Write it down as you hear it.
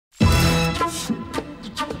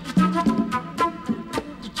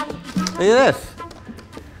Look at this.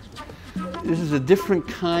 This is a different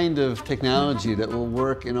kind of technology that will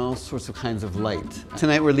work in all sorts of kinds of light.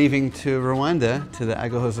 Tonight we're leaving to Rwanda, to the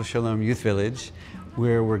Agahozo-Shalom Youth Village,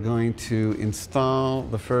 where we're going to install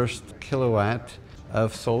the first kilowatt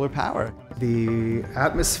of solar power. The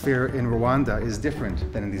atmosphere in Rwanda is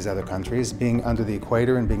different than in these other countries. Being under the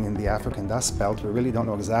equator and being in the African Dust Belt, we really don't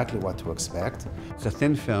know exactly what to expect. It's a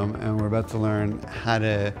thin film, and we're about to learn how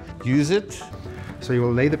to use it. So you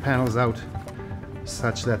will lay the panels out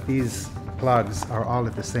such that these plugs are all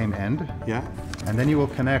at the same end. Yeah. And then you will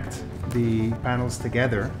connect the panels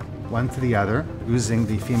together, one to the other, using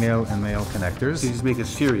the female and male connectors. So you just make a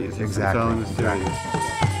series. Exactly. It's all in a series.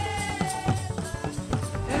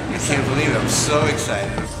 I can't believe it. I'm so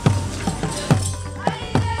excited.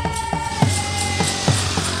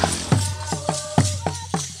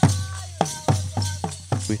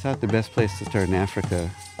 We thought the best place to start in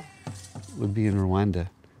Africa would be in Rwanda,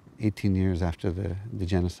 18 years after the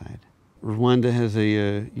genocide. Rwanda has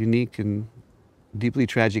a unique and deeply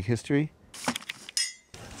tragic history.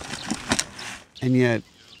 And yet,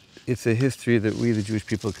 it's a history that we, the Jewish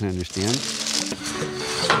people, can understand.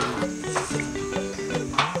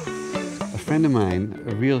 A friend of mine,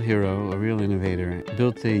 a real hero, a real innovator,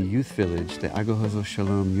 built a youth village, the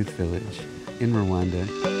Agahozo-Shalom Youth Village, in Rwanda.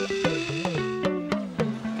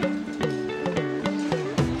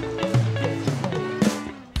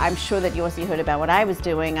 I'm sure that Yossi heard about what I was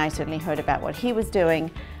doing. I certainly heard about what he was doing.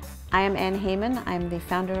 I am Heyman. I'm the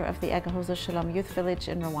founder of the Agahozo-Shalom Youth Village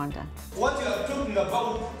in Rwanda. What you are talking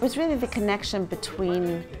about? It was really the connection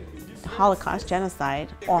between Holocaust, genocide,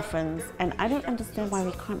 orphans, and I don't understand why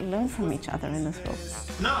we can't learn from each other in this world.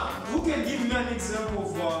 Now, who can give me an example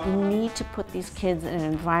of... We need to put these kids in an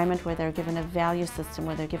environment where they're given a value system,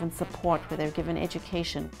 where they're given support, where they're given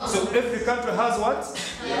education. So every country has what?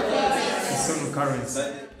 Its own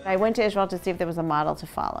currency. I went to Israel to see if there was a model to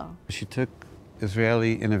follow. She took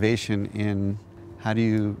Israeli innovation in how do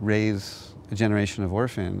you raise a generation of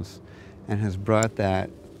orphans and has brought that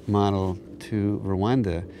model to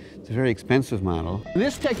Rwanda. It's a very expensive model.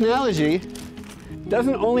 This technology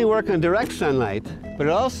doesn't only work on direct sunlight, but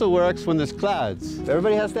it also works when there's clouds.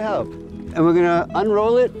 Everybody has to help. And we're going to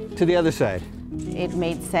unroll it to the other side. It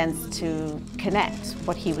made sense to connect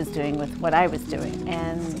what he was doing with what I was doing.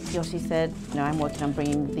 And Yoshi said, you know, I'm working on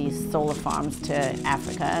bringing these solar farms to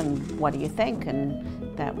Africa, and what do you think?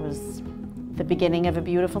 And that was the beginning of a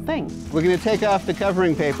beautiful thing. We're going to take off the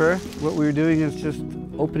covering paper. What we're doing is just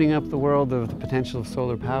opening up the world of the potential of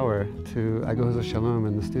solar power to Agahozo-Shalom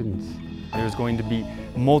and the students. There's going to be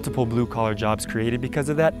multiple blue-collar jobs created because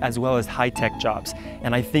of that, as well as high-tech jobs.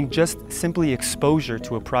 And I think just simply exposure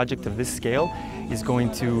to a project of this scale is going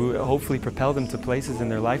to hopefully propel them to places in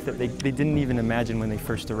their life that they didn't even imagine when they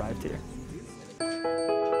first arrived here.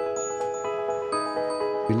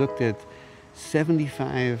 We looked at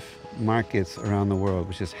 75 markets around the world,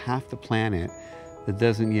 which is half the planet that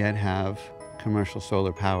doesn't yet have commercial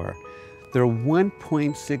solar power. There are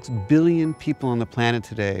 1.6 billion people on the planet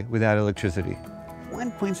today without electricity.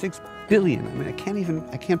 1.6 billion. I mean,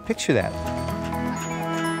 I can't picture that.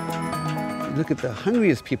 You look at the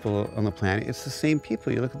hungriest people on the planet, it's the same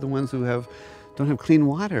people. You look at the ones who don't have clean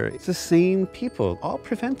water. It's the same people, all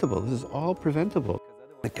preventable. This is all preventable.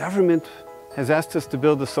 The government has asked us to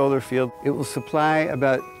build a solar field. It will supply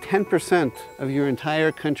about 10% of your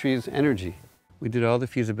entire country's energy. We did all the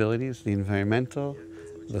feasibilities, the environmental,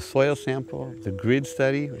 the soil sample, the grid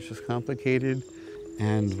study, which was complicated,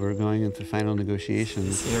 and we're going into final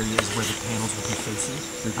negotiations. This area is where the panels will be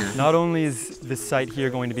facing. Not only is this site here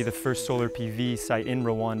going to be the first solar PV site in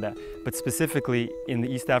Rwanda, but specifically in the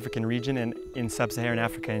East African region and in sub-Saharan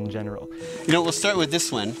Africa in general. You know, we'll start with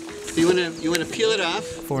this one. So you want to peel it off?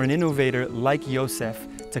 For an innovator like Yosef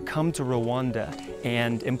to come to Rwanda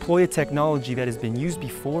and employ a technology that has been used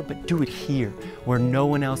before, but do it here, where no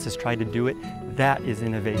one else has tried to do it, that is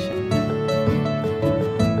innovation.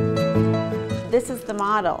 This is the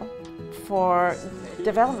model for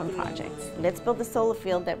development projects. Let's build a solar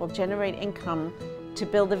field that will generate income to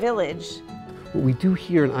build a village. What we do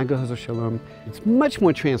here in Agahozo-Shalom, it's much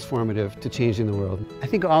more transformative to changing the world. I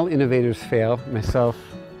think all innovators fail, myself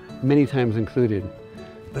many times included.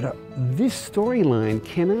 But this storyline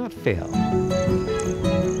cannot fail.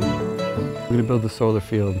 We're going to build the solar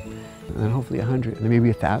field, and then hopefully 100, and then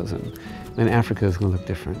maybe 1,000. Then Africa is going to look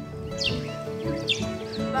different.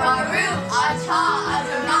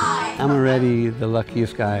 I'm already the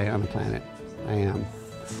luckiest guy on the planet. I am.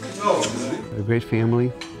 I have a great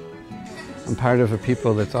family. I'm part of a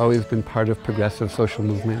people that's always been part of progressive social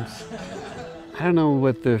movements. I I don't know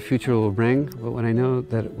what the future will bring, but when I know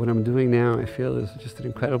that what I'm doing now, I feel is just an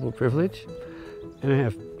incredible privilege. And I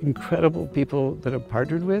have incredible people that I've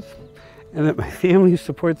partnered with, and that my family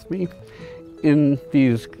supports me in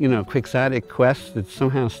these, quixotic quests that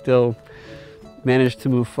somehow still manage to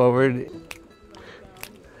move forward.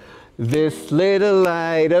 This little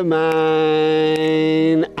light of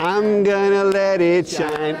mine, I'm gonna let it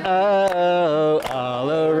shine, all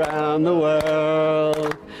around the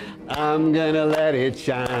world. I'm gonna let it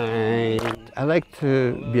shine. I like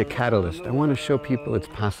to be a catalyst. I want to show people it's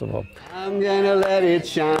possible. I'm gonna let it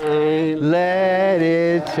shine, let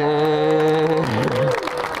it shine.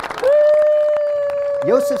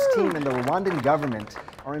 Yosef's team and the Rwandan government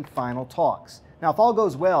are in final talks. Now, if all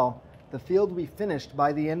goes well, the field will be finished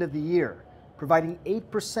by the end of the year, providing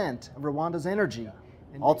 8% of Rwanda's energy.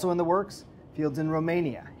 And also in the works, fields in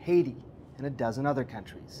Romania, Haiti, and a dozen other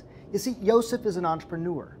countries. You see, Yosef is an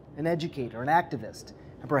entrepreneur, an educator, an activist,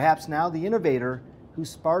 and perhaps now the innovator who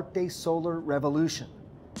sparked a solar revolution.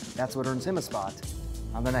 That's what earns him a spot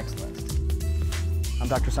on the next list. I'm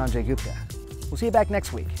Dr. Sanjay Gupta. We'll see you back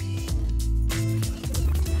next week.